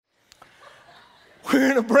We're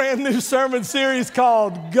in a brand new sermon series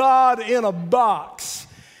called God in a Box.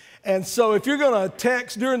 And so if you're going to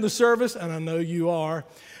text during the service, and I know you are,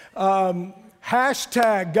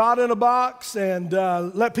 hashtag God in a Box and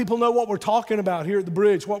let people know what we're talking about here at the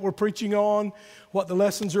Bridge, what we're preaching on, what the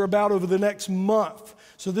lessons are about over the next month.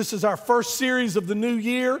 So this is our first series of the new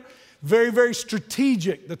year. Very, very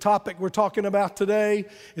strategic. The topic we're talking about today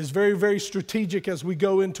is very, very strategic as we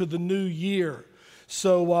go into the new year.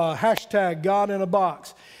 So hashtag God in a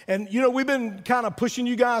Box. And, you know, we've been kind of pushing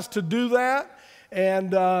you guys to do that.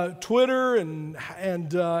 And Twitter and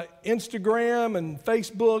Instagram and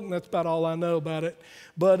Facebook, and that's about all I know about it.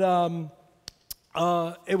 But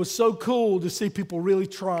it was so cool to see people really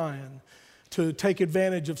trying to take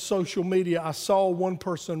advantage of social media. I saw one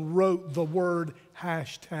person wrote the word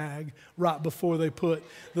hashtag right before they put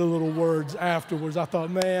the little words afterwards. I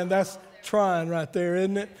thought, man, that's trying right there,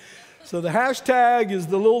 isn't it? So the hashtag is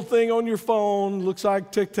the little thing on your phone, looks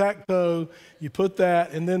like tic-tac-toe. You put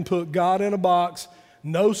that and then put God in a box,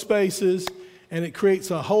 no spaces, and it creates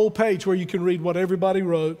a whole page where you can read what everybody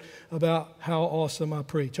wrote about how awesome I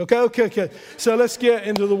preach. Okay. So let's get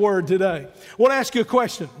into the Word today. I want to ask you a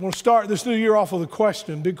question. I want to start this new year off with a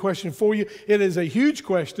question, big question for you. It is a huge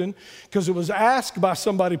question because it was asked by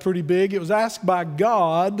somebody pretty big. It was asked by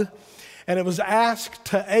God, and it was asked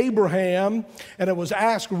to Abraham, and it was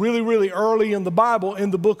asked really, really early in the Bible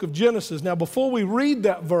in the book of Genesis. Now, before we read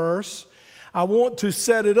that verse, I want to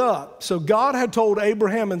set it up. So God had told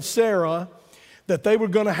Abraham and Sarah that they were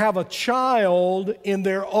going to have a child in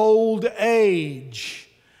their old age.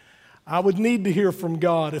 I would need to hear from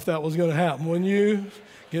God if that was going to happen. When you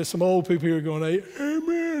get some old people here going,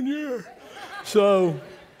 amen, yeah. So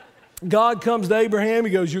God comes to Abraham.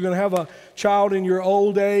 He goes, you're going to have a child in your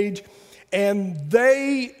old age. And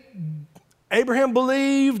Abraham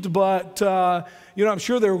believed, but, I'm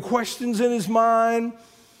sure there were questions in his mind.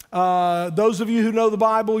 Those of you who know the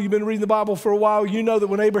Bible, you've been reading the Bible for a while, you know that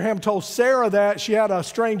when Abraham told Sarah that, she had a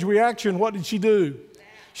strange reaction. What did she do?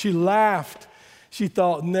 She laughed. She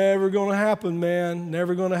thought, never going to happen, man,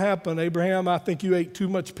 never going to happen. Abraham, I think you ate too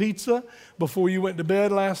much pizza before you went to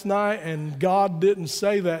bed last night, and God didn't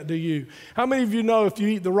say that to you. How many of you know if you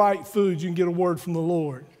eat the right foods, you can get a word from the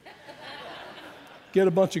Lord? Get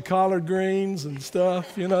a bunch of collard greens and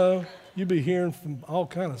stuff, you'd be hearing from all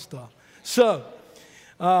kind of stuff. So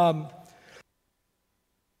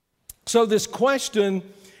this question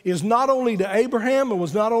is not only to Abraham, it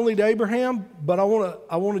was not only to Abraham, but I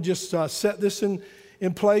want to just set this in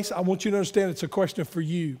place. I want you to understand it's a question for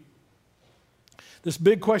you. This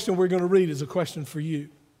big question we're going to read is a question for you.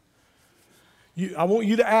 I want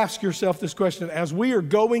you to ask yourself this question. As we are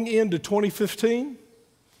going into 2015,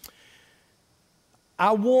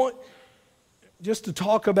 I want just to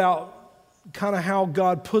talk about kind of how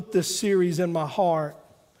God put this series in my heart.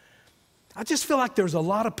 I just feel like there's a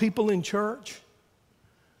lot of people in church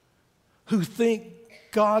who think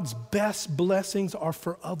God's best blessings are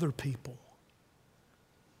for other people.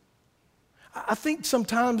 I think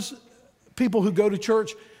sometimes people who go to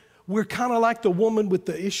church, we're kind of like the woman with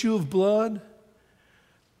the issue of blood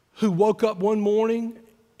who woke up one morning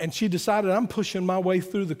and she decided, I'm pushing my way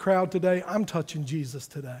through the crowd today. I'm touching Jesus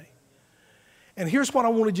today. And here's what I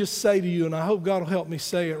want to just say to you, and I hope God will help me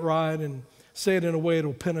say it right and say it in a way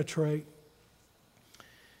it'll penetrate.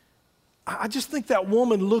 I just think that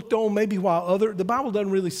woman looked on maybe while the Bible doesn't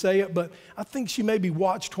really say it, but I think she maybe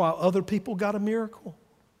watched while other people got a miracle.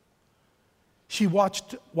 She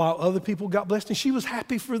watched while other people got blessed, and she was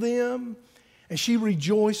happy for them, and she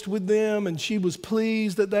rejoiced with them, and she was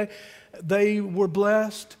pleased that they were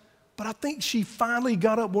blessed. But I think she finally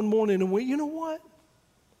got up one morning and went, you know what?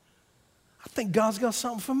 I think God's got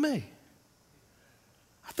something for me.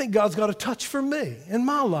 I think God's got a touch for me in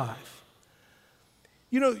my life.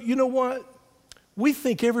 You know what? We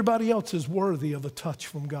think everybody else is worthy of a touch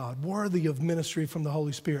from God, worthy of ministry from the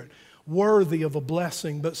Holy Spirit, worthy of a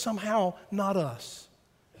blessing, but somehow not us.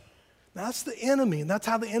 Now, that's the enemy, and that's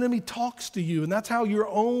how the enemy talks to you, and that's how your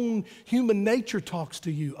own human nature talks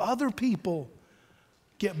to you. Other people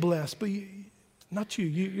get blessed, but not you.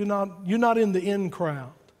 You're not in the in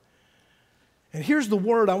crowd. And here's the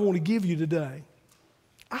word I want to give you today.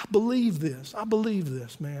 I believe this,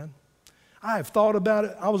 man. I have thought about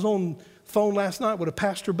it. I was on the phone last night with a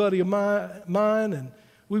pastor buddy of mine, and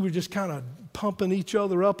we were just kind of pumping each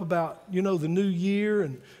other up about, the new year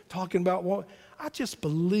and talking about what. I just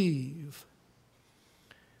believe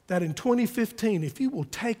that in 2015, if you will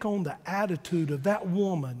take on the attitude of that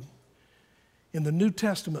woman in the New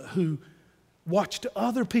Testament who watched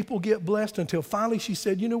other people get blessed until finally she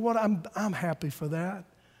said, you know what, I'm happy for that.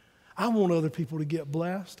 I want other people to get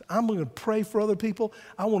blessed. I'm going to pray for other people.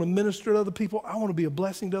 I want to minister to other people. I want to be a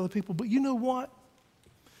blessing to other people. But you know what?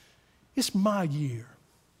 It's my year.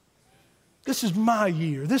 This is my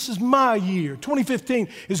year. This is my year. 2015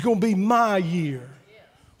 is going to be my year.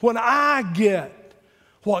 When I get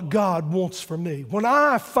what God wants for me, when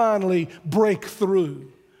I finally break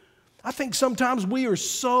through. I think sometimes we are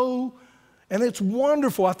so, and it's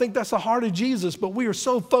wonderful, I think that's the heart of Jesus, but we are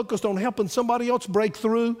so focused on helping somebody else break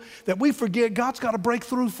through that we forget God's got to break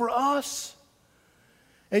through for us.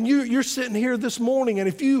 And you're sitting here this morning, and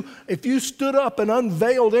if you stood up and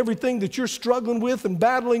unveiled everything that you're struggling with and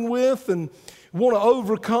battling with and want to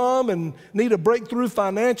overcome and need a breakthrough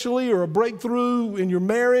financially or a breakthrough in your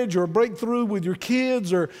marriage or a breakthrough with your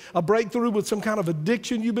kids or a breakthrough with some kind of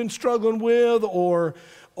addiction you've been struggling with or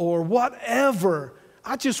whatever,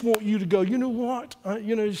 I just want you to go, you know what?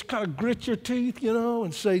 Just kind of grit your teeth,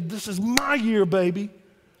 and say, this is my year, baby.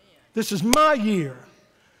 This is my year.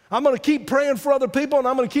 I'm going to keep praying for other people and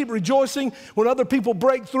I'm going to keep rejoicing when other people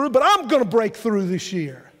break through, but I'm going to break through this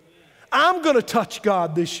year. I'm going to touch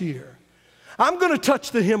God this year. I'm going to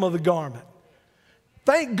touch the hem of the garment.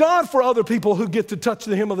 Thank God for other people who get to touch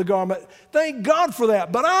the hem of the garment. Thank God for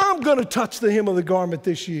that. But I'm going to touch the hem of the garment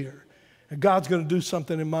this year. And God's going to do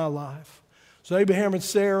something in my life. So Abraham and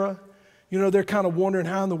Sarah, they're kind of wondering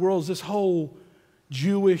how in the world is this whole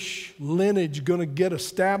Jewish lineage going to get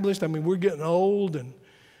established. I mean, we're getting old and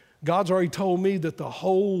God's already told me that the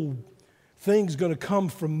whole thing's going to come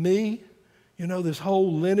from me. This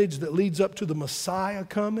whole lineage that leads up to the Messiah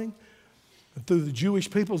coming. And through the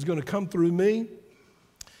Jewish people is going to come through me.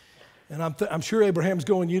 And I'm sure Abraham's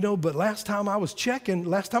going, but last time I checked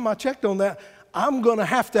on that, I'm going to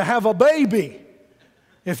have a baby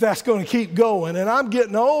if that's going to keep going. And I'm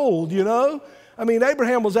getting old, I mean,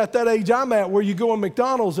 Abraham was at that age I'm at where you go on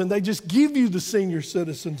McDonald's and they just give you the senior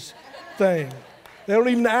citizens thing. They don't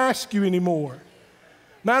even ask you anymore.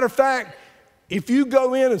 Matter of fact, if you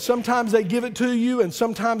go in and sometimes they give it to you and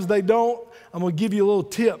sometimes they don't, I'm going to give you a little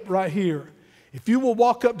tip right here. If you will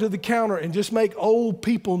walk up to the counter and just make old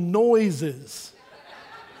people noises,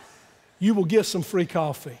 you will get some free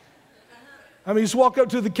coffee. I mean, just walk up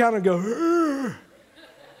to the counter and go, "Urgh,"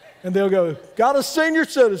 and they'll go, got a senior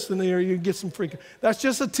citizen here, you get some free coffee. That's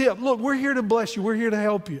just a tip. Look, we're here to bless you. We're here to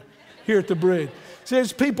help you here at the Bridge. See,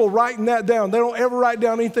 there's people writing that down. They don't ever write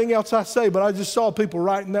down anything else I say, but I just saw people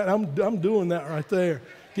writing that. I'm doing that right there.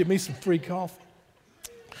 Get me some free coffee.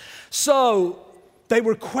 So they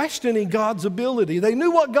were questioning God's ability. They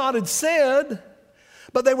knew what God had said,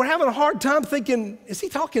 but they were having a hard time thinking, is he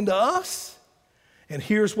talking to us? And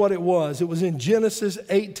here's what it was. It was in Genesis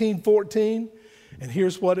 18:14, and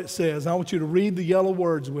here's what it says. I want you to read the yellow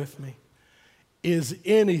words with me. Is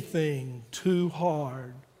anything too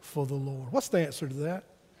hard for the Lord? What's the answer to that?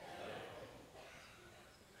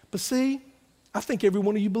 But see, I think every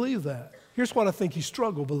one of you believe that. Here's what I think you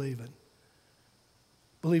struggle believing.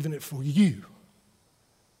 Believing it for you.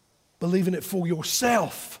 Believing it for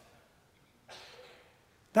yourself.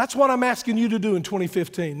 That's what I'm asking you to do in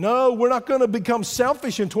 2015. No, we're not going to become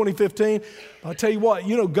selfish in 2015. I'll tell you what,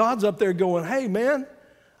 God's up there going, hey man,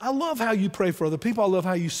 I love how you pray for other people. I love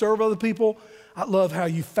how you serve other people. I love how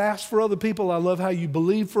you fast for other people. I love how you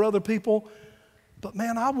believe for other people. But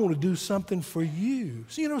man, I want to do something for you.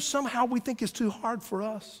 So, somehow we think it's too hard for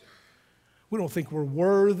us. We don't think we're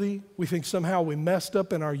worthy. We think somehow we messed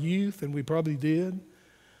up in our youth, and we probably did.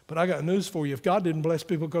 But I got news for you. If God didn't bless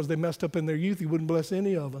people because they messed up in their youth, he wouldn't bless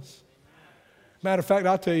any of us. Matter of fact,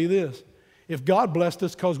 I'll tell you this. If God blessed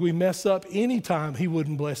us because we mess up anytime, he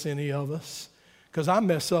wouldn't bless any of us because I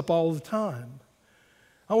mess up all the time.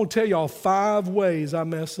 I want to tell y'all 5 ways I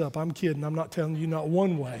mess up. I'm kidding. I'm not telling you not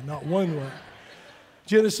one way, not one way.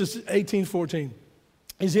 Genesis 18:14.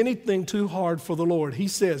 Is anything too hard for the Lord? He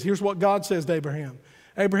says, here's what God says to Abraham.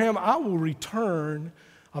 Abraham, I will return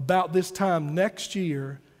about this time next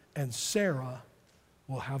year, and Sarah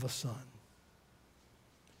will have a son.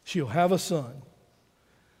 She'll have a son.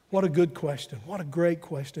 What a good question. What a great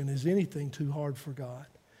question. Is anything too hard for God?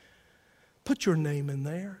 Put your name in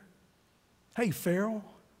there. Hey, Farrell,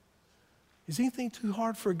 is anything too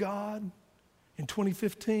hard for God in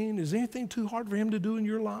 2015? Is anything too hard for him to do in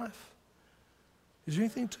your life? Is there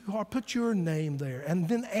anything too hard? Put your name there and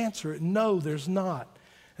then answer it. No, there's not.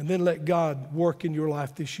 And then let God work in your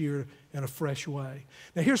life this year in a fresh way.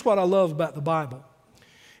 Now, here's what I love about the Bible.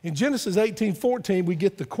 In Genesis 18:14, we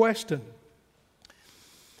get the question.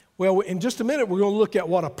 Well, in just a minute, we're going to look at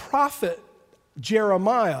what a prophet,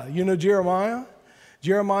 Jeremiah. You know Jeremiah?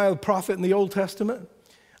 Jeremiah, the prophet in the Old Testament.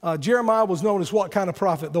 Jeremiah was known as what kind of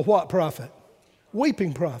prophet? The what prophet?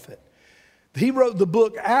 Weeping prophet. He wrote the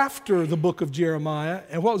book after the book of Jeremiah.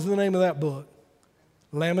 And what was the name of that book?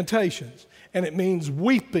 Lamentations. And it means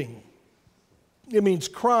weeping. It means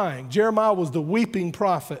crying. Jeremiah was the weeping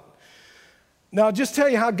prophet. Now, I'll just tell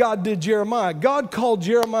you how God did Jeremiah. God called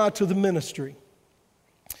Jeremiah to the ministry.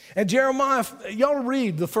 And Jeremiah, y'all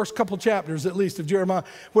read the first couple chapters at least of Jeremiah,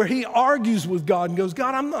 where he argues with God and goes,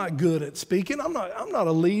 God, I'm not good at speaking. I'm not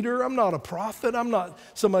a leader. I'm not a prophet. I'm not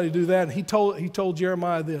somebody to do that. And he told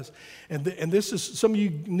Jeremiah this, and this is, some of you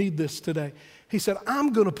need this today. He said,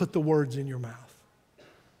 I'm going to put the words in your mouth.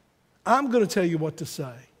 I'm going to tell you what to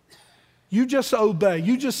say. You just obey.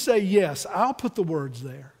 You just say yes. I'll put the words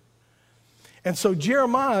there. And so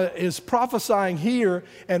Jeremiah is prophesying here,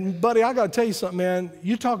 and buddy, I got to tell you something, man.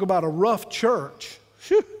 You talk about a rough church.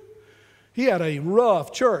 Whew. He had a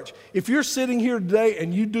rough church. If you're sitting here today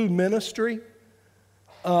and you do ministry,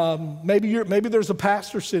 maybe there's a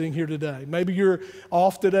pastor sitting here today. Maybe you're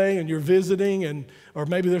off today and you're visiting, or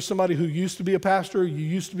maybe there's somebody who used to be a pastor, you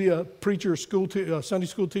used to be a preacher, a Sunday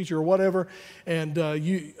school teacher, or whatever, and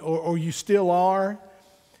you still are,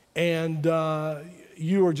 and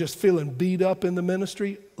you are just feeling beat up in the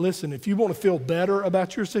ministry. Listen, if you want to feel better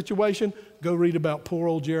about your situation, go read about poor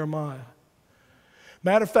old Jeremiah.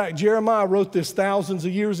 Matter of fact, Jeremiah wrote this thousands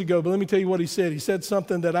of years ago, but let me tell you what he said. He said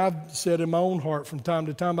something that I've said in my own heart from time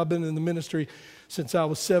to time. I've been in the ministry since I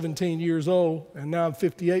was 17 years old, and now I'm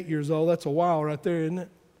 58 years old. That's a while right there, isn't it?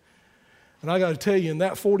 And I got to tell you, in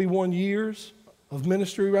that 41 years of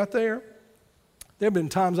ministry right there have been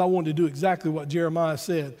times I wanted to do exactly what Jeremiah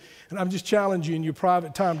said. And I'm just challenging you in your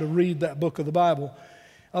private time to read that book of the Bible.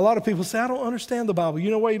 A lot of people say, I don't understand the Bible.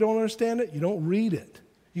 You know why you don't understand it? You don't read it.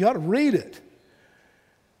 You got to read it.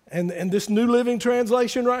 And this New Living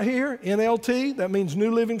Translation right here, NLT, that means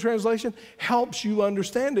New Living Translation, helps you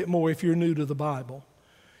understand it more if you're new to the Bible.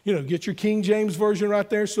 You know, get your King James Version right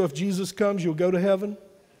there, so if Jesus comes, you'll go to heaven.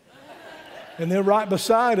 And then right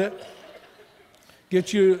beside it, get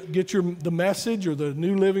the Message or the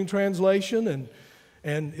New Living Translation,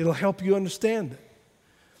 and it'll help you understand it.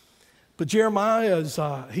 But Jeremiah is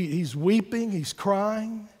he's weeping, he's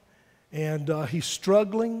crying, and he's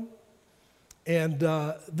struggling. And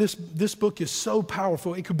this book is so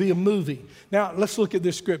powerful, it could be a movie. Now, let's look at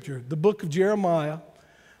this scripture. The book of Jeremiah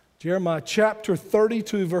chapter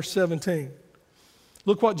 32, verse 17.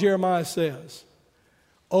 Look what Jeremiah says.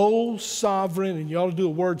 O sovereign, and you ought to do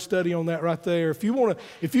a word study on that right there. If you want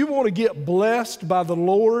to get blessed by the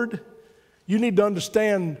Lord, you need to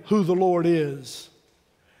understand who the Lord is.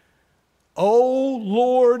 O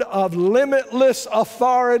Lord of limitless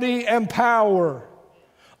authority and power.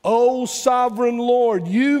 O sovereign Lord,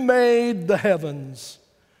 you made the heavens.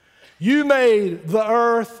 You made the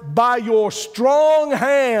earth by your strong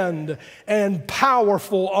hand and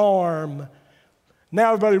powerful arm.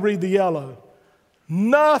 Now everybody read the yellow.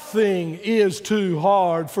 Nothing is too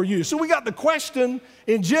hard for you. So we got the question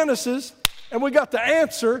in Genesis, and we got the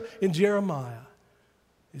answer in Jeremiah.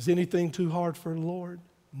 Is anything too hard for the Lord?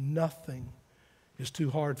 Nothing is too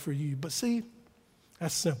hard for you. But see,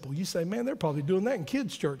 that's simple. You say, man, they're probably doing that in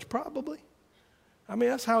kids' church. Probably. I mean,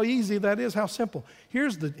 that's how easy that is, how simple.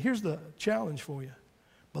 Here's the challenge for you.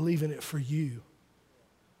 Believe in it for you.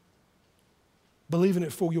 Believe in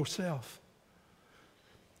it for yourself.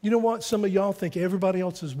 You know what? Some of y'all think everybody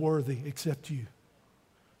else is worthy except you.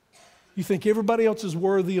 You think everybody else is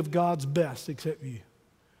worthy of God's best except you.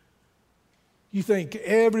 You think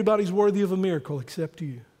everybody's worthy of a miracle except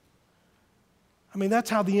you. I mean, that's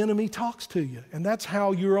how the enemy talks to you. And that's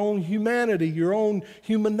how your own humanity, your own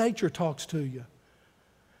human nature talks to you.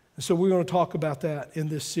 And so we're going to talk about that in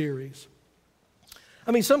this series.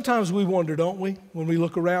 I mean, sometimes we wonder, don't we, when we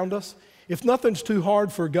look around us, if nothing's too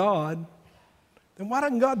hard for God, then why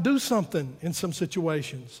doesn't God do something in some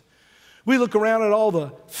situations? We look around at all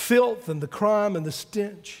the filth and the crime and the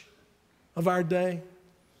stench of our day.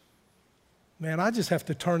 Man, I just have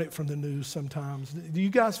to turn it from the news sometimes. Do you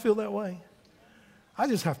guys feel that way? I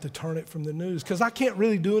just have to turn it from the news because I can't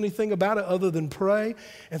really do anything about it other than pray.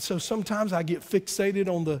 And so sometimes I get fixated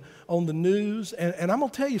on the news. And I'm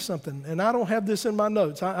going to tell you something, and I don't have this in my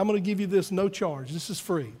notes. I'm going to give you this no charge. This is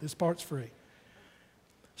free. This part's free.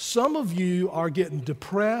 Some of you are getting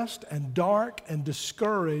depressed and dark and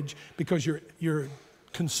discouraged because you're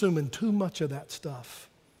consuming too much of that stuff.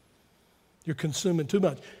 You're consuming too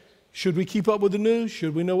much. Should we keep up with the news?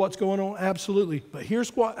 Should we know what's going on? Absolutely. But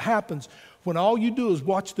here's what happens. When all you do is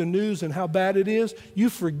watch the news and how bad it is, you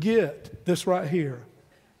forget this right here.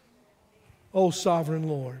 Oh, sovereign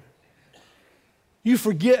Lord. You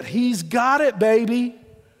forget He's got it, baby.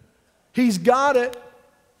 He's got it.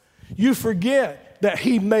 You forget that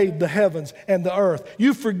he made the heavens and the earth.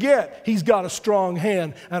 You forget he's got a strong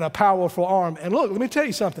hand and a powerful arm. And look, let me tell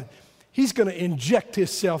you something. He's going to inject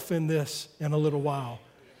himself in this in a little while.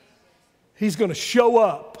 He's going to show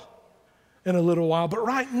up in a little while. But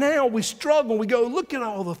right now we struggle. We go, look at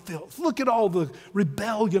all the filth. Look at all the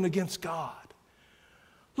rebellion against God.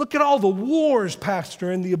 Look at all the wars,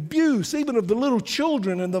 Pastor, and the abuse, even of the little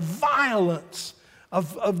children, and the violence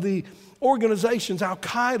of the organizations,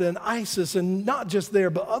 Al-Qaeda and ISIS, and not just there,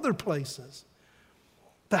 but other places.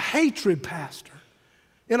 The hatred, Pastor,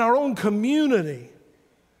 in our own community,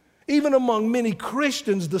 even among many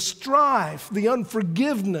Christians, the strife, the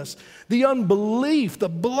unforgiveness, the unbelief, the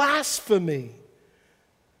blasphemy.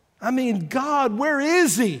 I mean, God, where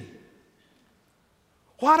is he?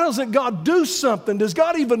 Why doesn't God do something? Does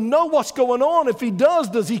God even know what's going on? If he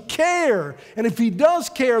does he care? And if he does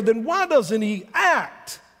care, then why doesn't he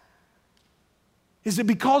act? Is it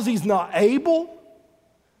because he's not able?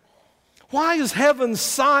 Why is heaven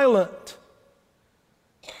silent?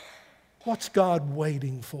 What's God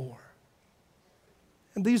waiting for?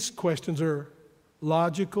 And these questions are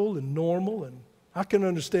logical and normal, and I can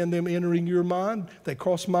understand them entering your mind. They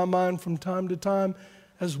cross my mind from time to time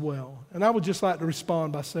as well. And I would just like to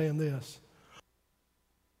respond by saying this.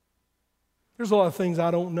 There's a lot of things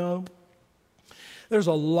I don't know. There's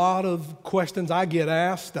a lot of questions I get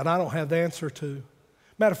asked that I don't have the answer to.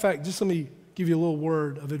 Matter of fact, just let me give you a little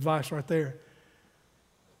word of advice right there.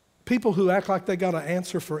 People who act like they got an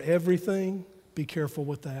answer for everything, be careful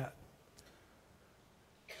with that.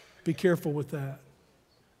 Be careful with that.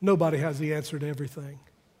 Nobody has the answer to everything.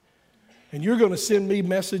 And you're going to send me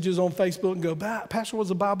messages on Facebook and go, Pastor, what does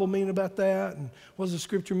the Bible mean about that? And what does the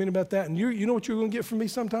Scripture mean about that? And you know what you're going to get from me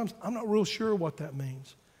sometimes? I'm not real sure what that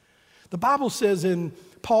means. The Bible says in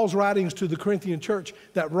Paul's writings to the Corinthian church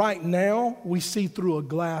that right now we see through a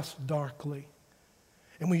glass darkly.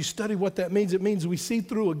 And when you study what that means, it means we see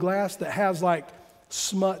through a glass that has like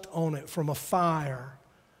smut on it from a fire,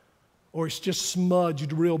 or it's just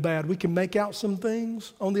smudged real bad. We can make out some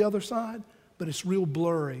things on the other side, but it's real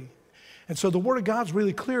blurry. And so the Word of God's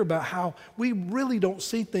really clear about how we really don't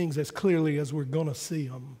see things as clearly as we're going to see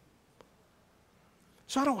them.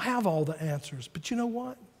 So I don't have all the answers, but you know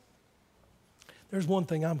what? There's one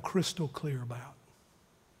thing I'm crystal clear about.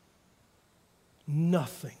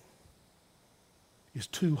 Nothing is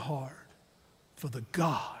too hard for the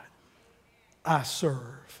God I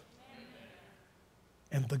serve.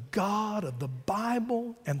 And the God of the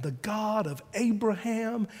Bible and the God of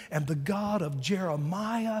Abraham and the God of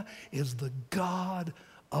Jeremiah is the God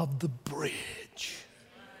of the bridge.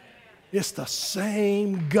 It's the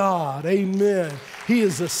same God. Amen. He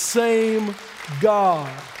is the same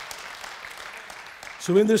God.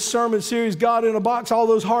 So in this sermon series, God in a Box, all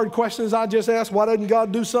those hard questions I just asked, why doesn't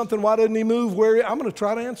God do something? Why doesn't he move? I'm going to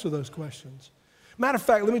try to answer those questions. Matter of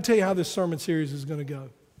fact, let me tell you how this sermon series is going to go.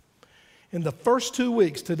 In the first 2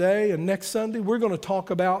 weeks, today and next Sunday, we're going to talk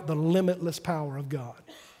about the limitless power of God.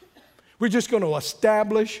 We're just going to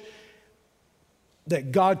establish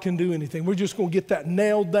that God can do anything. We're just going to get that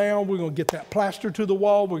nailed down. We're going to get that plastered to the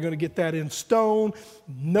wall. We're going to get that in stone.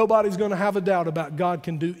 Nobody's going to have a doubt about God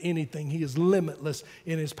can do anything. He is limitless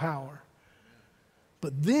in his power.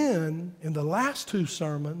 But then, in the last 2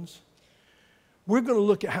 sermons, we're going to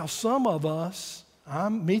look at how some of us,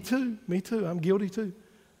 me too, I'm guilty too,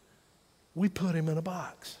 we put him in a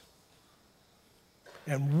box.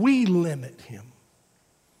 And we limit him.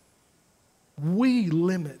 We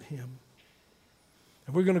limit him.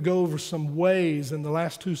 And we're going to go over some ways in the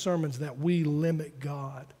last 2 sermons that we limit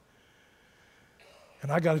God.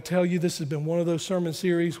 And I got to tell you, this has been one of those sermon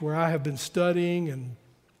series where I have been studying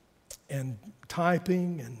and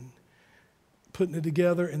typing and putting it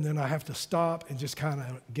together, and then I have to stop and just kind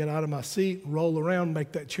of get out of my seat, roll around,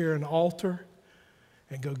 make that chair an altar,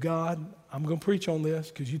 and go, God, I'm going to preach on this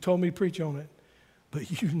because you told me to preach on it.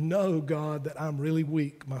 But you know, God, that I'm really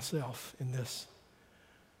weak myself in this.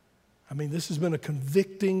 I mean, this has been a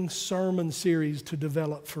convicting sermon series to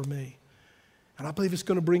develop for me. And I believe it's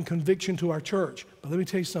going to bring conviction to our church. But let me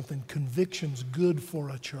tell you something, conviction's good for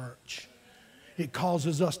a church. It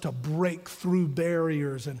causes us to break through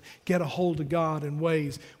barriers and get a hold of God in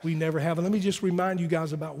ways we never have. And let me just remind you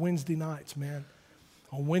guys about Wednesday nights, man.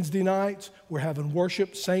 On Wednesday nights, we're having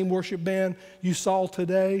worship, same worship band you saw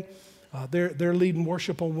today. They're leading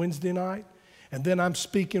worship on Wednesday night. And then I'm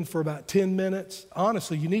speaking for about 10 minutes.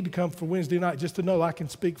 Honestly, you need to come for Wednesday night just to know I can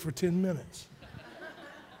speak for 10 minutes.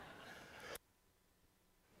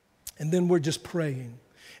 And then we're just praying.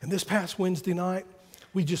 And this past Wednesday night,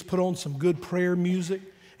 we just put on some good prayer music,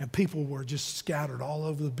 and people were just scattered all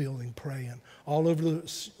over the building praying, all over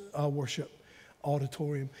the worship.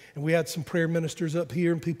 auditorium. And we had some prayer ministers up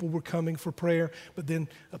here, and people were coming for prayer, but then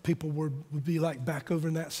people would be like back over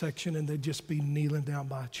in that section, and they'd just be kneeling down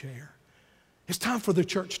by a chair. It's time for the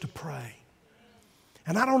church to pray.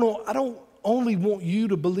 And I don't only want you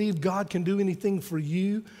to believe God can do anything for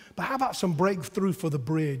you, but how about some breakthrough for the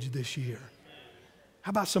bridge this year? How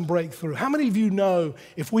about some breakthrough? How many of you know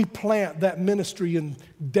if we plant that ministry in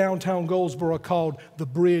downtown Goldsboro called the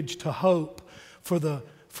Bridge to Hope for the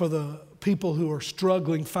people who are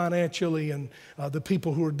struggling financially and the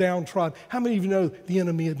people who are downtrodden, how many of you know the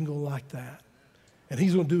enemy isn't going to like that? And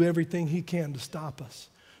he's going to do everything he can to stop us.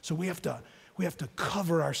 So we have to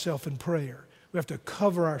cover ourselves in prayer. We have to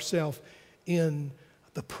cover ourselves in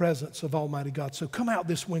the presence of Almighty God. So come out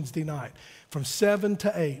this Wednesday night from 7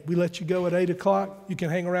 to 8. We let you go at 8 o'clock. You can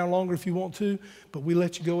hang around longer if you want to, but we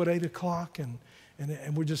let you go at 8 o'clock, and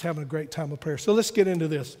we're just having a great time of prayer. So let's get into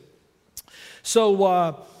this.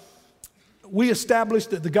 So we established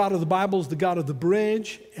that the God of the Bible is the God of the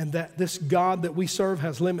bridge, and that this God that we serve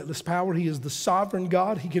has limitless power. He is the sovereign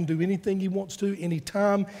God. He can do anything he wants to,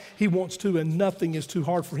 anytime he wants to, and nothing is too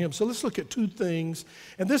hard for him. So let's look at two things,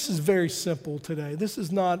 and this is very simple today. This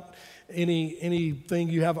is not anything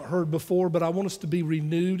you haven't heard before, but I want us to be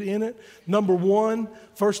renewed in it. Number one,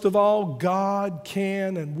 first of all, God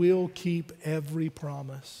can and will keep every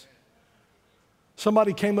promise.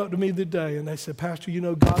 Somebody came up to me today and they said, Pastor, you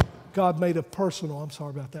know, God made a personal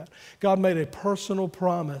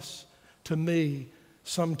promise to me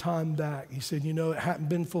some time back. He said, you know, it hadn't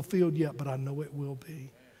been fulfilled yet, but I know it will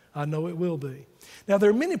be. I know it will be. Now, there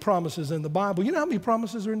are many promises in the Bible. You know how many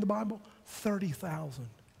promises are in the Bible? 30,000.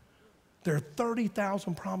 There are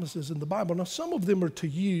 30,000 promises in the Bible. Now, some of them are to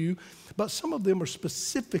you, but some of them are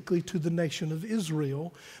specifically to the nation of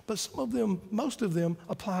Israel. But most of them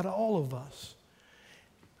apply to all of us.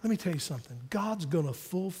 Let me tell you something. God's going to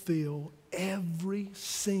fulfill every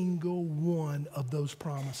single one of those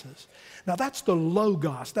promises. Now, that's the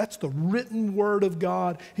Logos. That's the written word of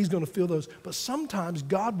God. He's going to fill those. But sometimes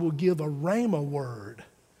God will give a rhema word.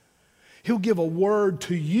 He'll give a word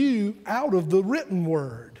to you out of the written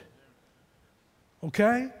word.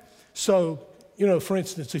 Okay? So, you know, for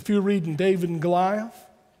instance, if you're reading David and Goliath,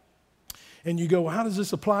 and you go, well, how does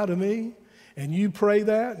this apply to me? And you pray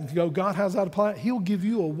that and you go, God, how's that apply? He'll give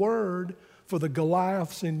you a word for the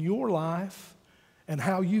Goliaths in your life and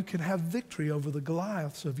how you can have victory over the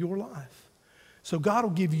Goliaths of your life. So God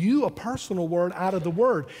will give you a personal word out of the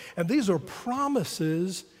word. And these are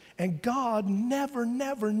promises, and God never,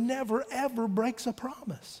 never, never, ever breaks a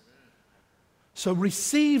promise. So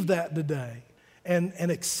receive that today and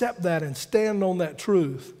accept that and stand on that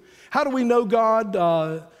truth. How do we know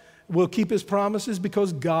God will keep his promises?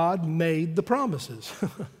 Because God made the promises.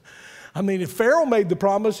 I mean, if Pharaoh made the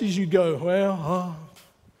promises, you'd go, well,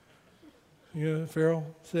 Pharaoh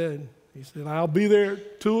said, he said, I'll be there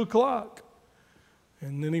at 2 o'clock.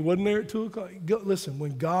 And then he wasn't there at 2 o'clock. Listen,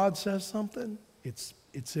 when God says something, it's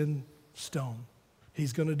in stone.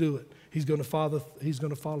 He's going to do it. He's going to follow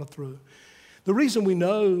through. The reason we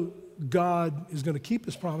know God is going to keep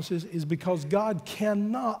his promises is because God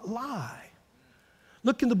cannot lie.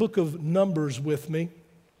 Look in the book of Numbers with me.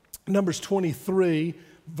 Numbers 23,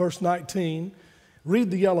 verse 19. Read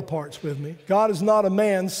the yellow parts with me. God is not a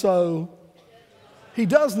man, so he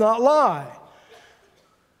does not lie.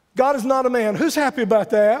 God is not a man. Who's happy about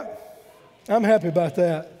that? I'm happy about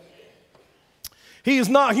that. He is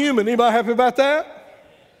not human. Anybody happy about that?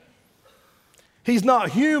 He's not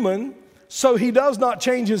human, so he does not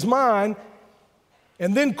change his mind.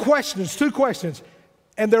 And then questions, two questions.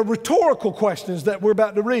 And they're rhetorical questions that we're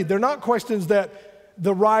about to read. They're not questions that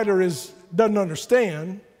the writer doesn't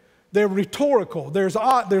understand. They're rhetorical. There's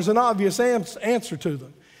an obvious answer to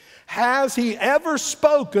them. Has he ever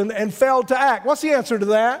spoken and failed to act? What's the answer to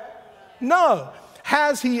that? No.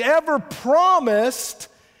 Has he ever promised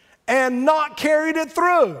and not carried it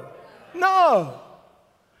through? No.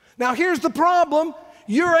 Now here's the problem.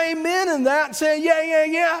 You're amen in that, saying,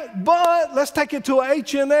 yeah, but let's take it to a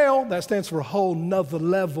H&L. That stands for a whole nother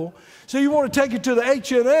level. So you want to take it to the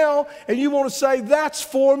H&L, and you want to say, that's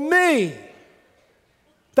for me.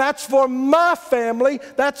 That's for my family.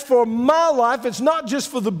 That's for my life. It's not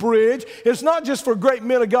just for the bridge. It's not just for great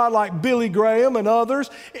men of God like Billy Graham and others.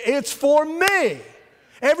 It's for me.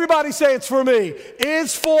 Everybody say it's for me.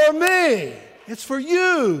 It's for me. It's for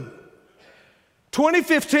you.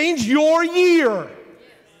 2015's your year.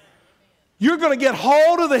 You're going to get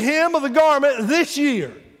hold of the hem of the garment this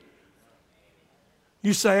year.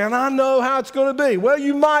 You say, and I know how it's going to be. Well,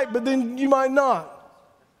 you might, but then you might not.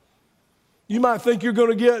 You might think you're going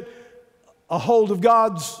to get a hold of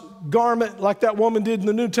God's garment like that woman did in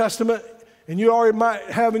the New Testament, and you already might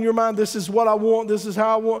have in your mind, this is what I want, this is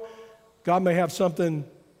how I want. God may have something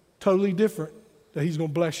totally different that he's going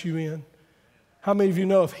to bless you in. How many of you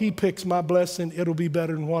know if he picks my blessing, it'll be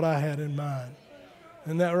better than what I had in mind?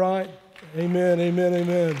 Isn't that right? Amen, amen,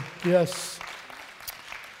 amen. Yes.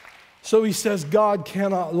 So he says God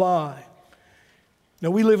cannot lie. Now,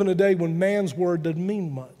 we live in a day when man's word doesn't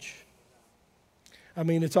mean much. I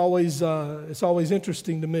mean, it's always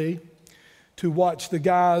interesting to me to watch the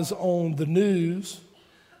guys on the news,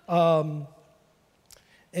 and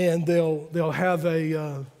they'll have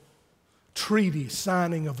a treaty,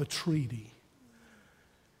 signing of a treaty.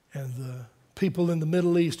 And the people in the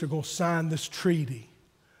Middle East are going to sign this treaty.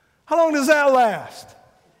 How long does that last?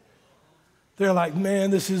 They're like,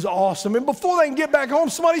 man, this is awesome. And before they can get back home,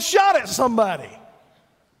 somebody shot at somebody.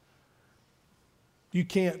 You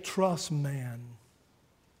can't trust man.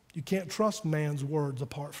 You can't trust man's words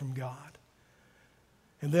apart from God.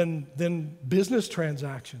 And then business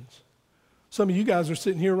transactions. Some of you guys are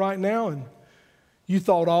sitting here right now and you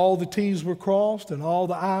thought all the T's were crossed and all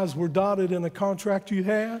the I's were dotted in a contract you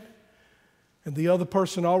had. And the other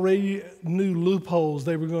person already knew loopholes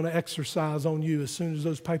they were going to exercise on you as soon as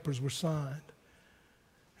those papers were signed.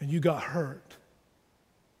 And you got hurt.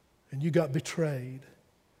 And you got betrayed.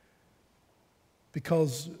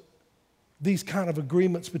 Because these kind of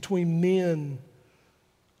agreements between men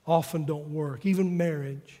often don't work. Even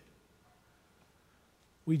marriage.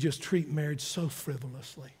 We just treat marriage so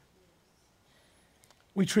frivolously.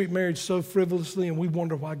 We treat marriage so frivolously and we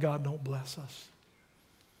wonder why God don't bless us.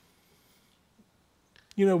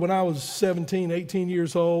 You know, when I was 17, 18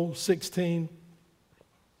 years old, 16,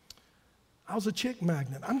 I was a chick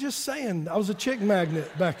magnet. I'm just saying, I was a chick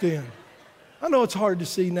magnet back then. I know it's hard to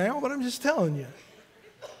see now, but I'm just telling you.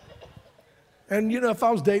 And, you know, if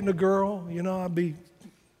I was dating a girl, you know, I'd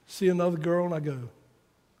see another girl and I'd go,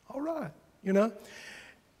 all right, you know.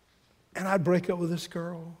 And I'd break up with this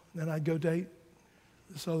girl, and then I'd go date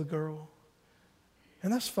this other girl.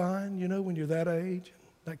 And that's fine, you know, when you're that age,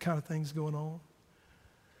 that kind of thing's going on.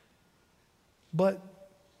 But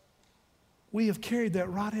we have carried that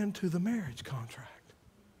right into the marriage contract.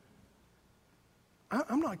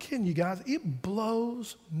 I'm not kidding you guys. It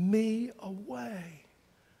blows me away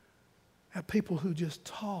at people who just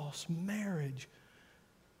toss marriage,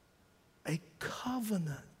 a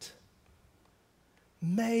covenant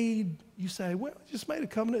made, you say, well, just made a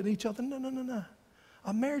covenant with each other. No.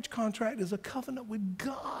 A marriage contract is a covenant with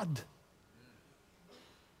God.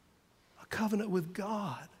 A covenant with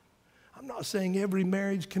God. I'm not saying every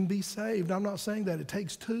marriage can be saved. I'm not saying that. It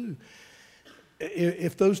takes two.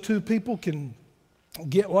 If those two people can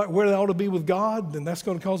get where they ought to be with God, then that's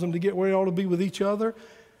going to cause them to get where they ought to be with each other.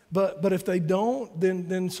 But if they don't,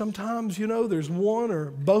 then sometimes, you know, there's one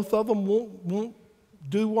or both of them won't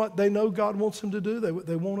do what they know God wants them to do.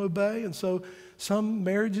 They won't obey. And so some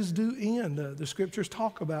marriages do end. The scriptures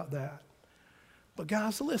talk about that. But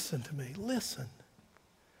guys, listen to me. Listen.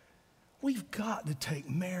 We've got to take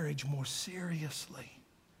marriage more seriously.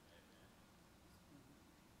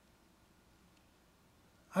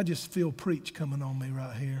 I just feel preach coming on me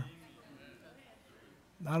right here.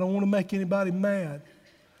 I don't want to make anybody mad.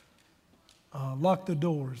 Lock the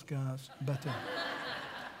doors, guys.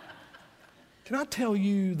 Can I tell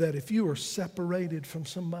you that if you are separated from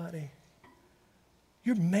somebody,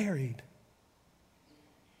 you're married.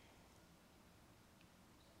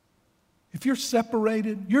 If you're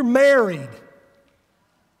separated, you're married.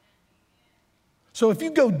 So if you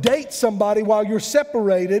go date somebody while you're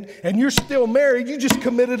separated and you're still married, you just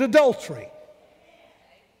committed adultery.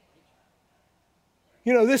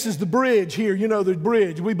 You know, this is the bridge here. You know, the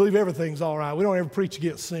bridge. We believe everything's all right. We don't ever preach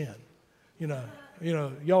against sin. You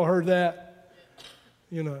know, y'all heard that?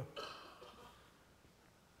 You know.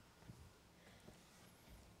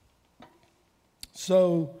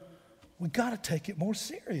 So we got to take it more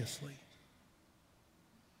seriously.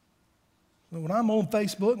 When I'm on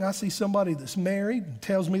Facebook and I see somebody that's married and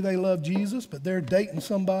tells me they love Jesus, but they're dating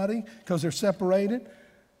somebody because they're separated,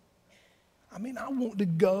 I mean, I want to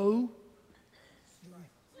go.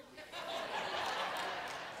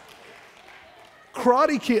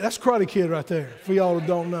 Karate Kid, that's Karate Kid right there, for y'all who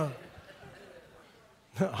don't know.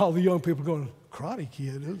 All the young people going, Karate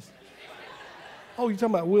Kid? Oh, you're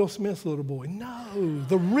talking about Will Smith's little boy. No,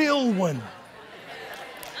 the real one.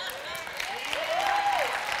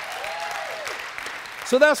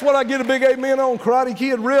 So that's what I get a big amen on, Karate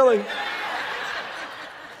Kid, really.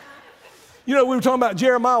 You know, we were talking about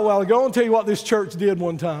Jeremiah a while ago. I'll tell you what this church did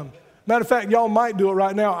one time. Matter of fact, y'all might do it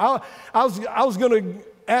right now. I was going to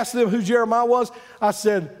ask them who Jeremiah was. I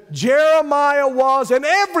said, Jeremiah was, and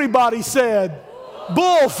everybody said,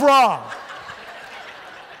 bullfrog.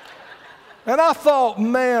 And I thought,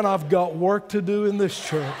 man, I've got work to do in this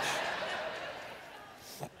church.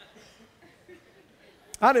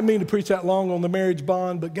 I didn't mean to preach that long on the marriage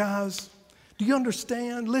bond, but guys, do you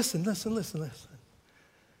understand? Listen.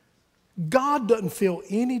 God doesn't feel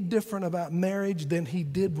any different about marriage than he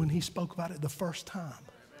did when he spoke about it the first time.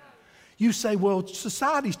 You say, well,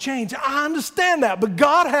 society's changed. I understand that, but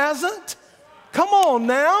God hasn't. Come on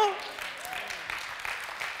now.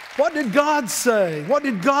 What did God say? What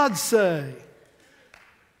did God say?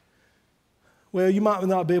 Well, you might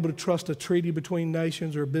not be able to trust a treaty between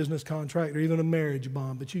nations or a business contract or even a marriage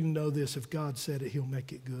bond, but you know this, if God said it, he'll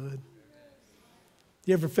make it good.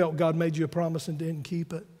 You ever felt God made you a promise and didn't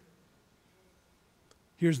keep it?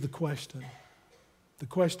 Here's the question. The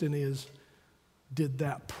question is, did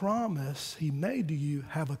that promise he made to you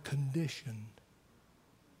have a condition?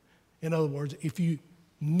 In other words, if you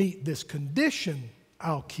meet this condition,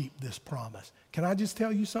 I'll keep this promise. Can I just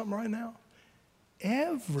tell you something right now?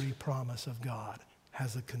 Every promise of God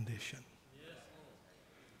has a condition.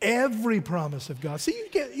 Every promise of God. See,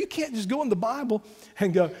 you can't just go in the Bible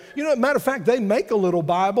and go, matter of fact, they make a little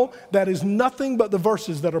Bible that is nothing but the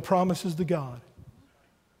verses that are promises to God.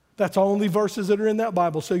 That's only verses that are in that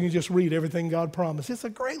Bible, so you can just read everything God promised. It's a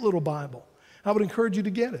great little Bible. I would encourage you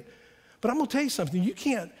to get it. But I'm going to tell you something. You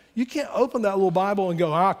can't open that little Bible and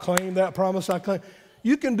go, I claim that promise, I claim.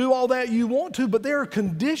 You can do all that you want to, but there are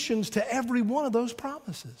conditions to every one of those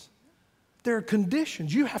promises. There are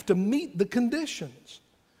conditions. You have to meet the conditions.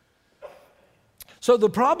 So the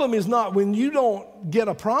problem is not when you don't get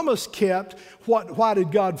a promise kept, why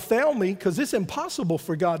did God fail me? Because it's impossible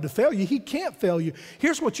for God to fail you. He can't fail you.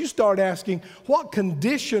 Here's what you start asking: what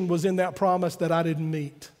condition was in that promise that I didn't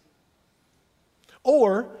meet?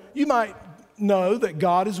 Or you might know that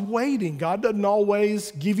God is waiting. God doesn't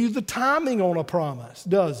always give you the timing on a promise,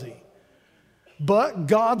 does he? But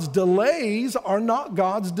God's delays are not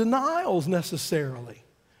God's denials necessarily.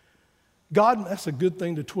 God, that's a good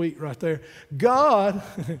thing to tweet right there. God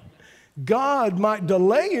might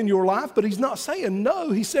delay in your life, but he's not saying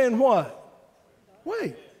no. He's saying what?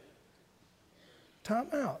 Wait. Time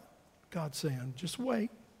out. God's saying, just wait.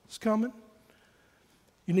 It's coming.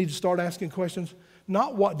 You need to start asking questions.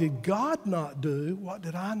 Not what did God not do, what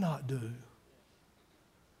did I not do?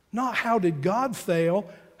 Not how did God fail,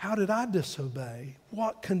 how did I disobey?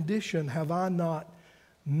 What condition have I not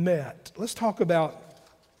met? Let's talk about,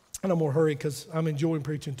 and I'm going to hurry because I'm enjoying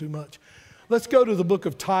preaching too much. Let's go to the book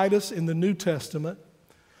of Titus in the New Testament.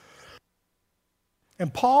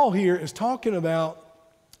 And Paul here is talking about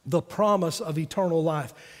the promise of eternal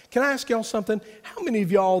life. Can I ask y'all something? How many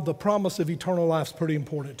of y'all, the promise of eternal life is pretty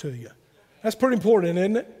important to you? That's pretty important,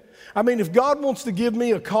 isn't it? I mean, if God wants to give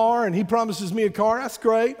me a car and he promises me a car, that's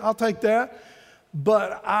great. I'll take that.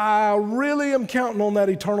 But I really am counting on that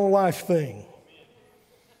eternal life thing.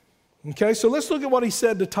 Okay, so let's look at what he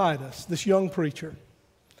said to Titus, this young preacher.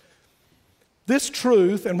 This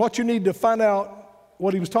truth, and what you need to find out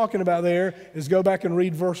what he was talking about there is go back and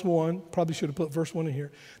read verse 1. Probably should have put verse 1 in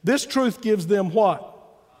here. This truth gives them what?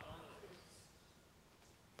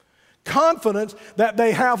 Confidence that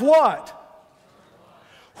they have what?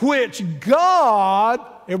 Which God,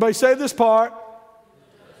 everybody say this part,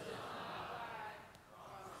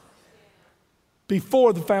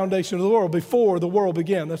 before the foundation of the world, before the world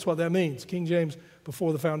began. That's what that means. King James,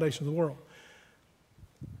 before the foundation of the world.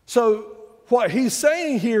 So what he's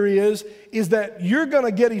saying here is that you're going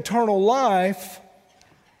to get eternal life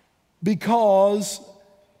because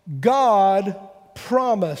God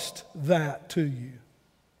promised that to you.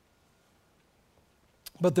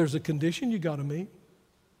 But there's a condition you got to meet.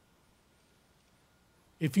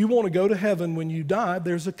 If you want to go to heaven when you die,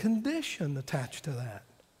 there's a condition attached to that.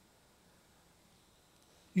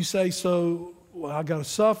 You say, so, well, I got to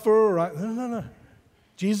suffer. Right? No.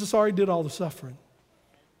 Jesus already did all the suffering.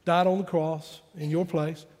 Died on the cross in your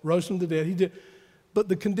place, rose from the dead. He did. But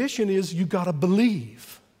the condition is you got to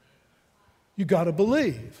believe. You got to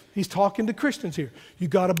believe. He's talking to Christians here. You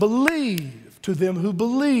got to believe to them who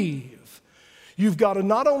believe. You've got to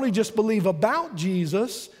not only just believe about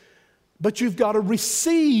Jesus, but you've got to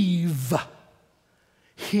receive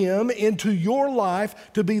him into your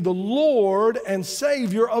life to be the Lord and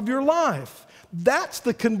Savior of your life. That's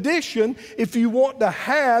the condition if you want to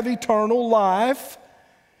have eternal life.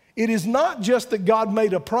 It is not just that God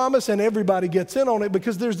made a promise and everybody gets in on it,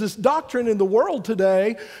 because there's this doctrine in the world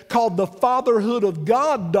today called the fatherhood of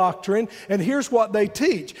God doctrine, and here's what they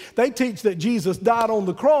teach. They teach that Jesus died on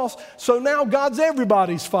the cross, so now God's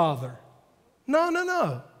everybody's father.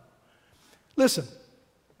 No. Listen,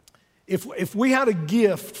 if we had a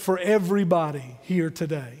gift for everybody here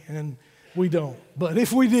today, and we don't, but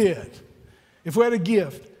if we did, if we had a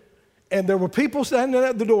gift, and there were people standing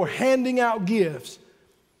at the door handing out gifts,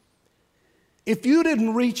 if you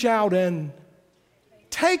didn't reach out and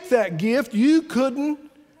take that gift, you couldn't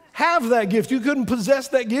have that gift. You couldn't possess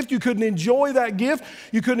that gift. You couldn't enjoy that gift.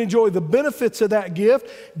 You couldn't enjoy the benefits of that gift.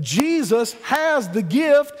 Jesus has the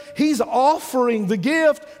gift. He's offering the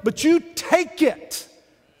gift, but you take it.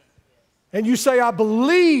 And you say, I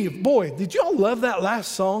believe. Boy, did y'all love that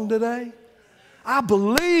last song today? I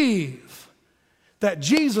believe that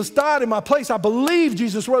Jesus died in my place. I believe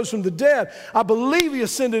Jesus rose from the dead. I believe he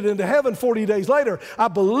ascended into heaven 40 days later. I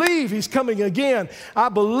believe he's coming again. I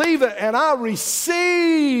believe it, and I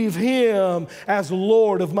receive him as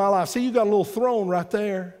Lord of my life. See, you got a little throne right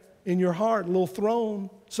there in your heart, a little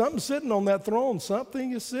throne. Something's sitting on that throne.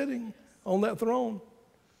 Something is sitting on that throne.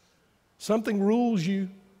 Something rules you.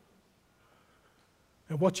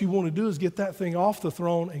 And what you want to do is get that thing off the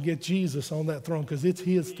throne and get Jesus on that throne, because it's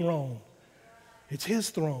his throne. It's his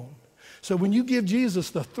throne. So when you give Jesus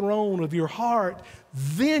the throne of your heart,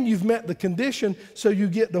 then you've met the condition, so you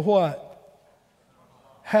get to what?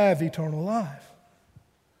 Have eternal life.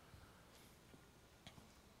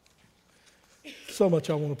 So much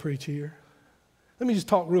I want to preach here. Let me just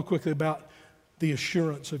talk real quickly about the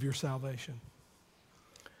assurance of your salvation.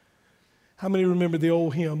 How many remember the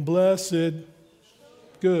old hymn, Blessed?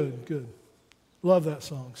 Good, good. Love that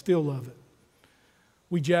song. Still love it.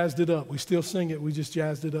 We jazzed it up. We still sing it. We just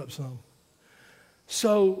jazzed it up some.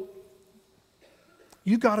 So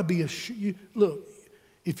you got to be look,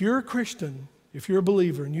 if you're a Christian, if you're a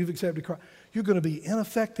believer and you've accepted Christ, you're going to be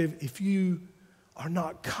ineffective if you are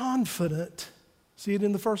not confident. See it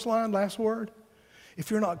in the first line, last word?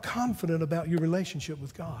 If you're not confident about your relationship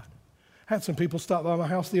with God. I had some people stop by my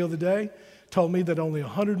house the other day, told me that only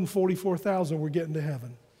 144,000 were getting to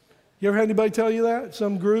heaven. You ever had anybody tell you that?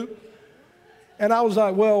 Some group? And I was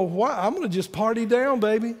like, well, why? I'm going to just party down,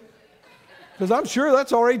 baby, because I'm sure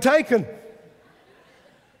that's already taken.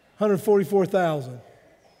 144,000.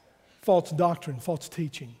 False doctrine, false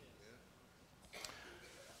teaching.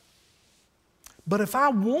 But if I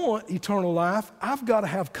want eternal life, I've got to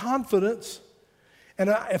have confidence. And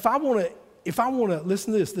if I want to,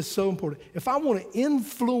 listen to this is so important. If I want to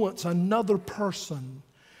influence another person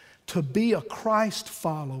to be a Christ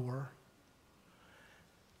follower,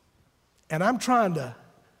 and I'm trying to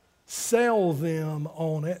sell them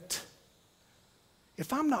on it,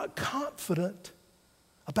 if I'm not confident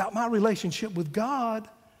about my relationship with God,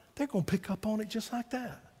 they're going to pick up on it just like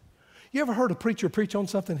that. You ever heard a preacher preach on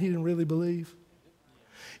something he didn't really believe?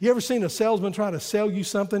 You ever seen a salesman try to sell you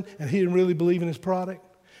something and he didn't really believe in his product?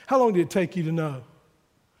 How long did it take you to know?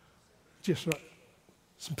 Just right.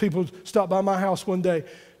 Some people stopped by my house one day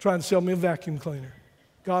trying to sell me a vacuum cleaner.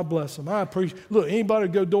 God bless them. I appreciate. Look, anybody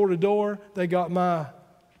go door to door, they got my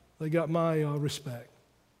respect.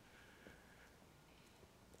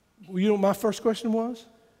 Well, you know what my first question was?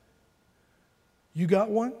 You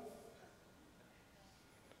got one?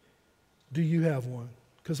 Do you have one?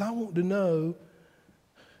 Because I want to know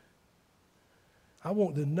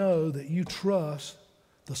that you trust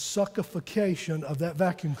the suckification of that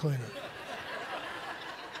vacuum cleaner.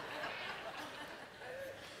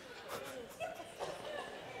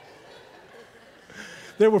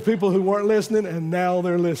 There were people who weren't listening, and now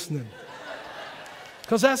they're listening.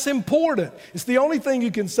 Because that's important. It's the only thing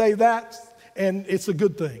you can say that, and it's a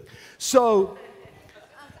good thing. So,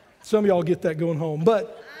 some of y'all get that going home.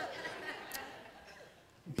 But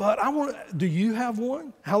do you have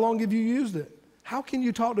one? How long have you used it? How can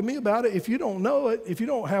you talk to me about it if you don't know it, if you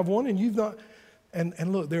don't have one and you've not?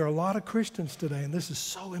 And look, there are a lot of Christians today, and this is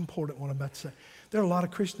so important what I'm about to say. There are a lot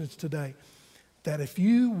of Christians today that if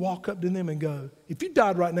you walk up to them and go, if you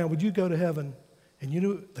died right now, would you go to heaven? And you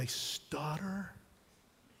know, they stutter,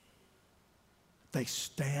 they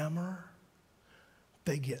stammer,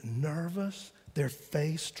 they get nervous, their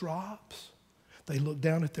face drops, they look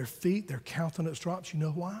down at their feet, their countenance drops. You know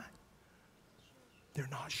why? They're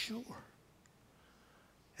not sure.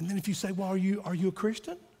 And then if you say, well, are you a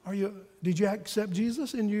Christian? Did you accept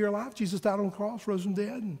Jesus into your life? Jesus died on the cross, rose from the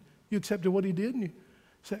dead, and you accepted what he did, and you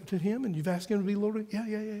accepted him, and you've asked him to be Lord? Yeah.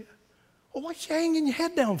 Well, what you hanging your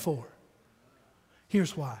head down for?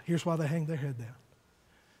 Here's why. Here's why they hang their head down.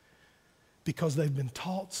 Because they've been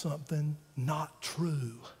taught something not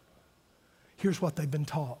true. Here's what they've been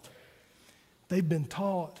taught. They've been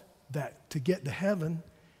taught that to get to heaven,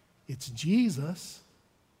 it's Jesus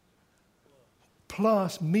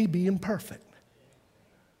plus me being perfect.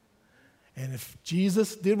 And if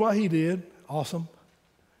Jesus did what he did, awesome.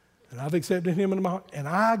 And I've accepted him into my heart, and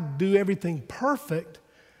I do everything perfect,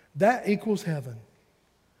 that equals heaven.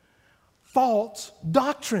 False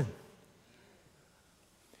doctrine.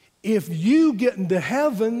 If you getting to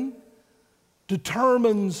heaven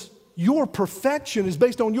determines your perfection, is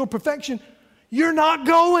based on your perfection, you're not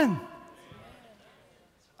going.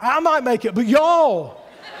 I might make it, but y'all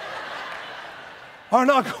are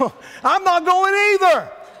not going. I'm not going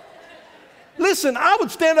either. Listen, I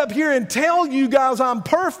would stand up here and tell you guys I'm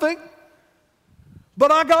perfect,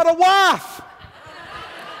 but I got a wife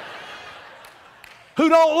who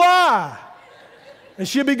don't lie. And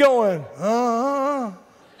she'll be going,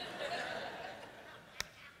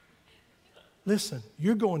 Listen,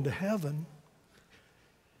 you're going to heaven.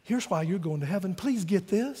 Here's why you're going to heaven. Please get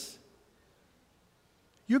this.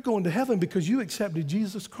 You're going to heaven because you accepted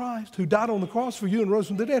Jesus Christ, who died on the cross for you and rose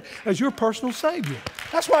from the dead, as your personal Savior.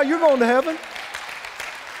 That's why you're going to heaven.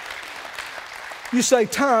 You say,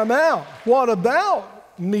 time out. What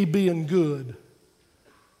about me being good?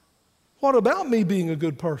 What about me being a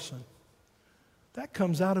good person? That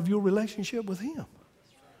comes out of your relationship with Him.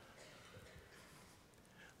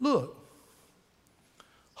 Look,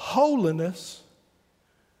 holiness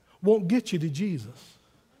won't get you to Jesus,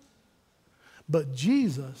 but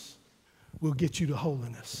Jesus will get you to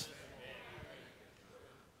holiness.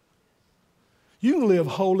 You can live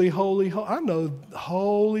holy, holy, holy. I know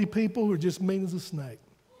holy people who are just mean as a snake.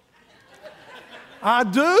 I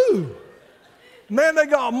do. Man, they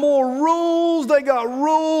got more rules. They got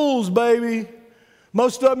rules, baby.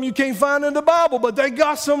 Most of them you can't find in the Bible, but they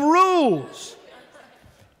got some rules.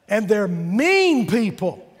 And they're mean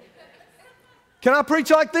people. Can I preach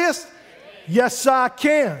like this? Yes, I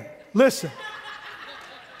can. Listen.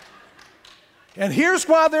 And here's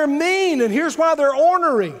why they're mean, and here's why they're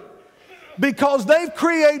ornery. Because they've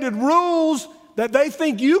created rules that they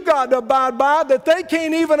think you got to abide by that they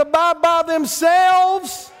can't even abide by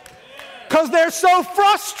themselves because they're so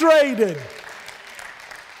frustrated.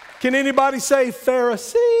 Can anybody say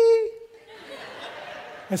Pharisee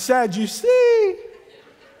and Sadducee?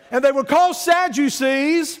 And they were called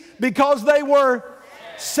Sadducees because they were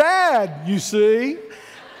sad, you see.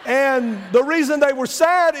 And the reason they were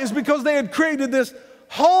sad is because they had created this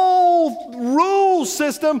whole rule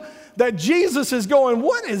system that Jesus is going,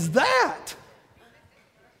 what is that?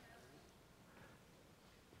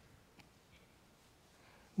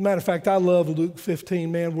 Matter of fact, I love Luke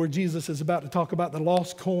 15, man, where Jesus is about to talk about the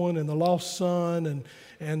lost coin and the lost son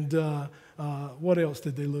and what else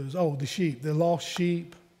did they lose? Oh, the sheep, the lost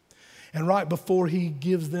sheep. And right before he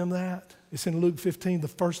gives them that, it's in Luke 15, the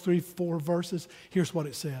first 3-4 verses. Here's what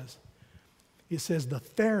it says. It says, the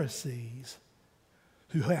Pharisees,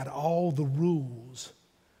 who had all the rules,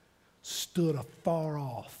 stood afar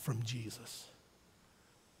off from Jesus.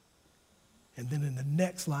 And then in the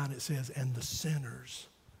next line it says, and the sinners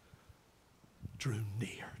drew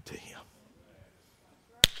near to him.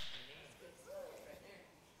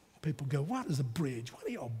 People go, why does a bridge? Why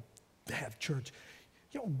do y'all have church?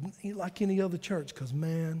 Y'all ain't like any other church, because,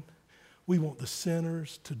 man, we want the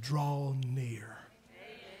sinners to draw near.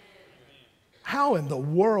 How in the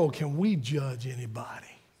world can we judge anybody?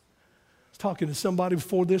 I was talking to somebody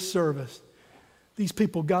before this service. These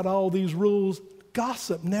people got all these rules.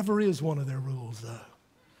 Gossip never is one of their rules, though.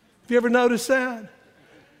 Have you ever noticed that?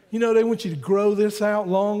 You know, they want you to grow this out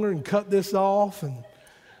longer and cut this off, and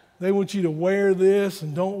they want you to wear this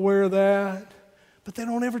and don't wear that. But they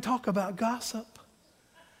don't ever talk about gossip.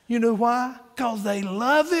 You know why? Because they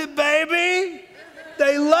love it, baby.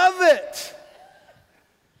 They love it.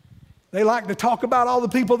 They like to talk about all the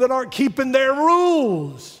people that aren't keeping their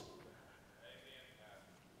rules.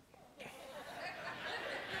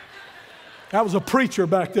 That was a preacher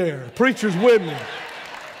back there. The preacher's with me.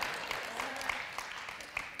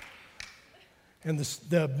 And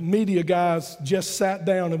the media guys just sat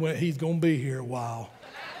down and went, he's going to be here a while.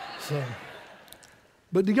 So,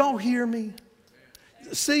 but do y'all hear me?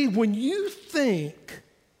 See, when you think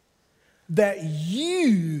that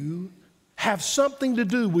you have something to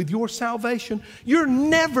do with your salvation, you're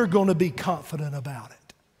never going to be confident about it.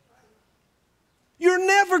 You're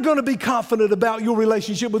never going to be confident about your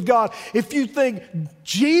relationship with God if you think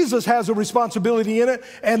Jesus has a responsibility in it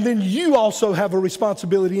and then you also have a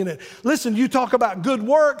responsibility in it. Listen, you talk about good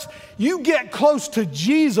works, you get close to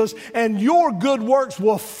Jesus and your good works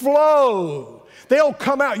will flow. They'll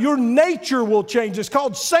come out. Your nature will change. It's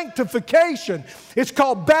called sanctification. It's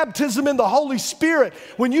called baptism in the Holy Spirit.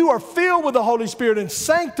 When you are filled with the Holy Spirit and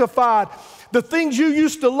sanctified, the things you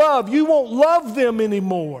used to love, you won't love them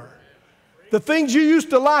anymore. The things you used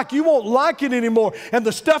to like, you won't like it anymore. And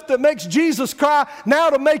the stuff that makes Jesus cry, now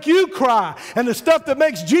it'll make you cry. And the stuff that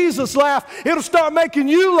makes Jesus laugh, it'll start making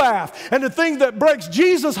you laugh. And the thing that breaks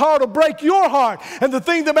Jesus' heart will break your heart. And the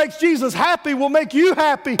thing that makes Jesus happy will make you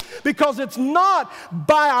happy, because it's not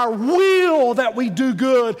by our will that we do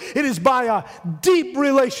good. It is by a deep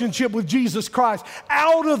relationship with Jesus Christ.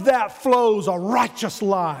 Out of that flows a righteous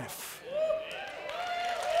life.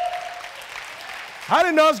 I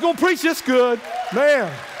didn't know I was going to preach this good.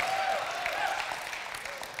 Man.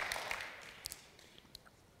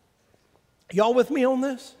 Y'all with me on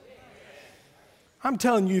this? I'm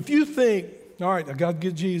telling you, if you think, all right, I got to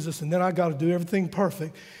get Jesus, and then I got to do everything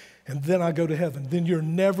perfect, and then I go to heaven, then you're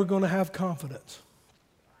never going to have confidence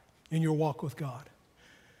in your walk with God.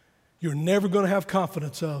 You're never going to have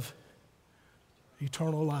confidence of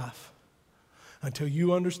eternal life until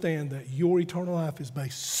you understand that your eternal life is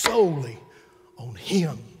based solely on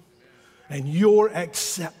Him and your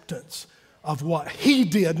acceptance of what He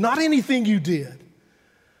did, not anything you did,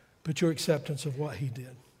 but your acceptance of what He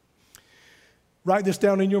did. Write this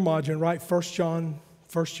down in your margin. Write 1 John.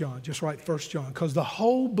 Just write 1 John, because the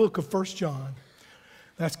whole book of 1 John,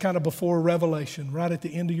 that's kind of before Revelation, right at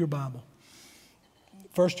the end of your Bible.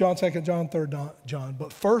 1 John, 2 John, 3 John.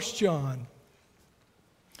 But 1 John,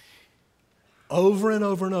 over and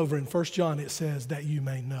over and over in 1 John, it says that you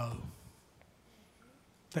may know.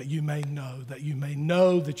 That you may know, that you may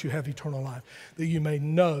know that you have eternal life, that you may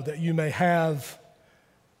know, that you may have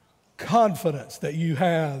confidence that you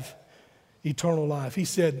have eternal life. He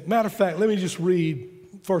said, matter of fact, let me just read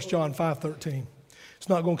 1 John 5:13. It's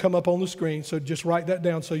not going to come up on the screen, so just write that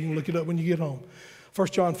down so you can look it up when you get home. 1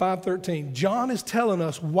 John 5:13. John is telling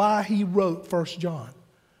us why he wrote 1 John.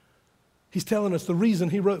 He's telling us the reason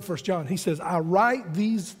he wrote 1 John. He says, I write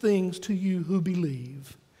these things to you who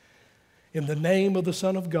believe in the name of the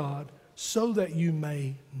Son of God, so that you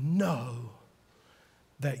may know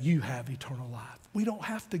that you have eternal life. We don't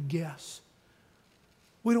have to guess.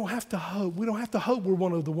 We don't have to hope. We don't have to hope we're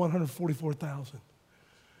one of the 144,000.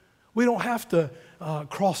 We don't have to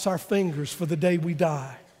cross our fingers for the day we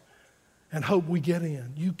die and hope we get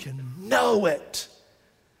in. You can know it.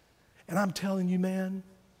 And I'm telling you, man,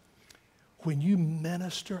 when you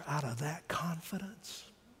minister out of that confidence,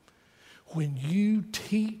 when you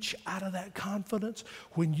teach out of that confidence,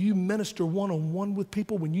 when you minister one-on-one with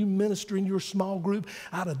people, when you minister in your small group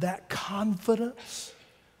out of that confidence,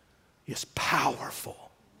 it's powerful.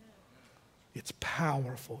 It's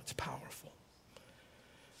powerful. It's powerful.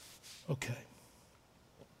 Okay.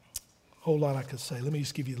 Whole lot I could say. Let me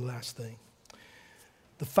just give you the last thing.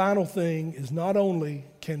 The final thing is not only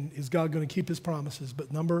is God going to keep His promises,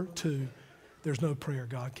 but number 2, there's no prayer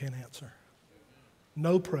God can't answer.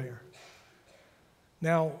 No prayer.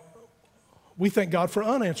 Now, we thank God for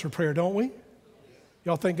unanswered prayer, don't we?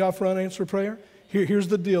 Y'all thank God for unanswered prayer? Here's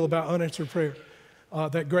the deal about unanswered prayer.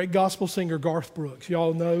 That great gospel singer, Garth Brooks,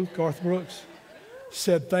 y'all know Garth Brooks,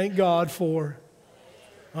 said, thank God for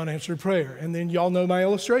unanswered prayer. And then y'all know my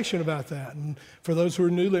illustration about that. And for those who are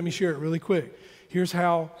new, let me share it really quick. Here's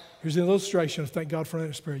an illustration of thank God for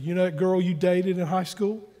unanswered prayer. You know that girl you dated in high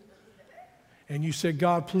school? And you said,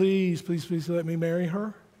 God, please, please, please let me marry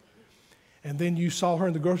her. And then you saw her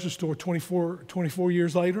in the grocery store 24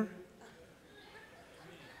 years later.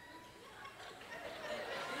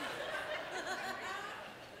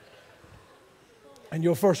 And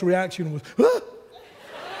your first reaction was, ah!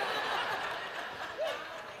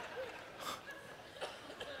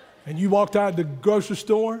 And you walked out of the grocery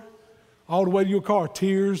store all the way to your car,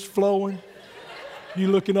 tears flowing. You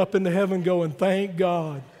looking up into heaven going, thank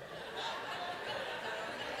God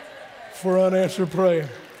for unanswered prayer.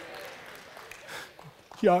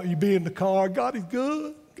 You be in the car, God is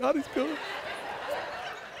good, God is good.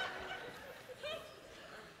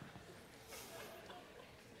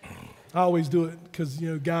 I always do it because,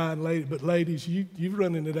 guy and lady, but ladies, you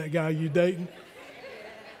run into that guy you dating,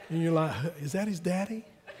 and you're like, is that his daddy?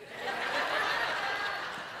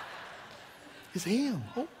 It's him.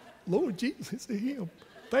 Oh, Lord Jesus, it's him.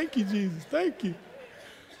 Thank you, Jesus, thank you.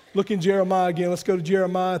 Look in Jeremiah again. Let's go to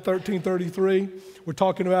Jeremiah 13:33. We're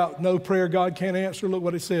talking about no prayer God can't answer. Look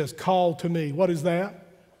what it says. Call to me. What is that?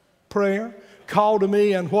 Prayer. Call to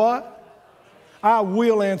me and what? I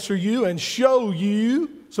will answer you and show you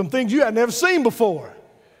some things you had never seen before.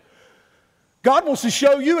 God wants to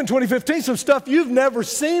show you in 2015 some stuff you've never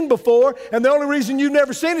seen before, and the only reason you've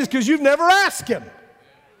never seen it is because you've never asked Him.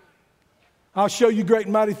 I'll show you great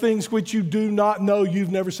and mighty things which you do not know,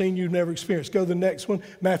 you've never seen, you've never experienced. Go to the next one,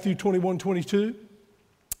 Matthew 21:22.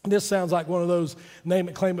 This sounds like one of those name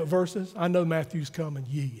it, claim it verses. I know Matthew's coming,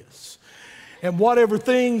 yes. And whatever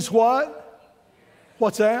things what?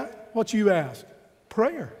 What's that? What you ask?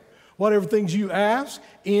 Prayer. Whatever things you ask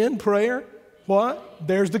in prayer, what?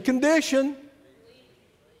 There's the condition.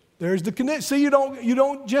 There's the condition. See, you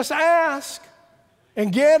don't just ask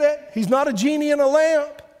and get it. He's not a genie in a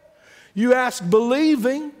lamp. You ask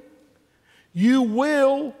believing, you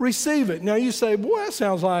will receive it. Now you say, boy, that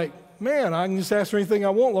sounds like, man, I can just ask for anything I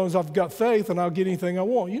want as long as I've got faith and I'll get anything I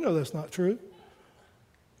want. You know that's not true.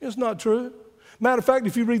 It's not true. Matter of fact,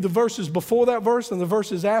 if you read the verses before that verse and the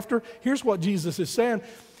verses after, here's what Jesus is saying.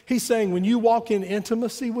 He's saying, when you walk in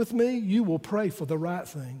intimacy with me, you will pray for the right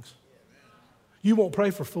things. You won't pray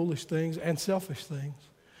for foolish things and selfish things.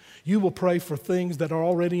 You will pray for things that are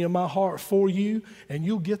already in my heart for you, and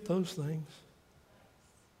you'll get those things.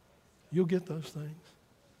 You'll get those things.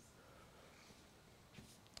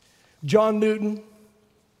 John Newton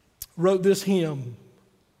wrote this hymn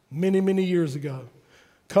many, many years ago.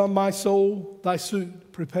 Come, my soul, thy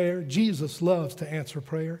suit prepare. Jesus loves to answer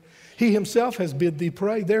prayer. He himself has bid thee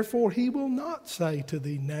pray. Therefore, he will not say to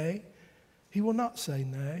thee nay. He will not say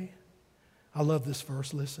nay. I love this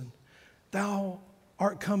verse. Listen. Thou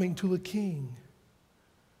art coming to a king.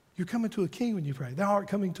 You're coming to a king when you pray. Thou art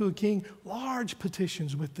coming to a king. Large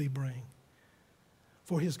petitions with thee bring.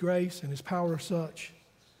 For his grace and his power are such,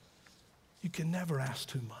 you can never ask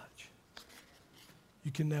too much.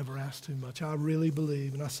 You can never ask too much. I really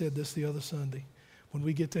believe, and I said this the other Sunday, when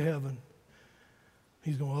we get to heaven,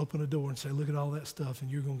 he's going to open a door and say, look at all that stuff. And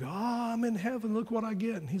you're going to go, I'm in heaven, look what I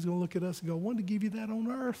get. And he's going to look at us and go, I wanted to give you that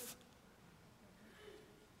on earth.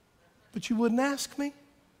 But you wouldn't ask me.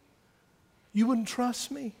 You wouldn't trust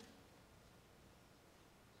me.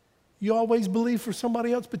 You always believe for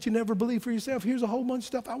somebody else, but you never believe for yourself. Here's a whole bunch of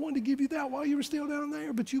stuff. I wanted to give you that while you were still down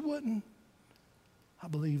there, but you wouldn't. I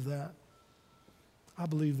believe that. I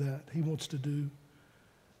believe that. He wants to do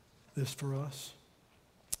this for us.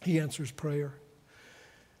 He answers prayer.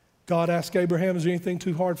 God asked Abraham, is there anything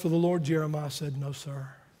too hard for the Lord? Jeremiah said, no, sir.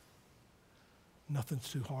 Nothing's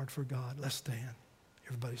too hard for God. Let's stand.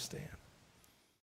 Everybody stand.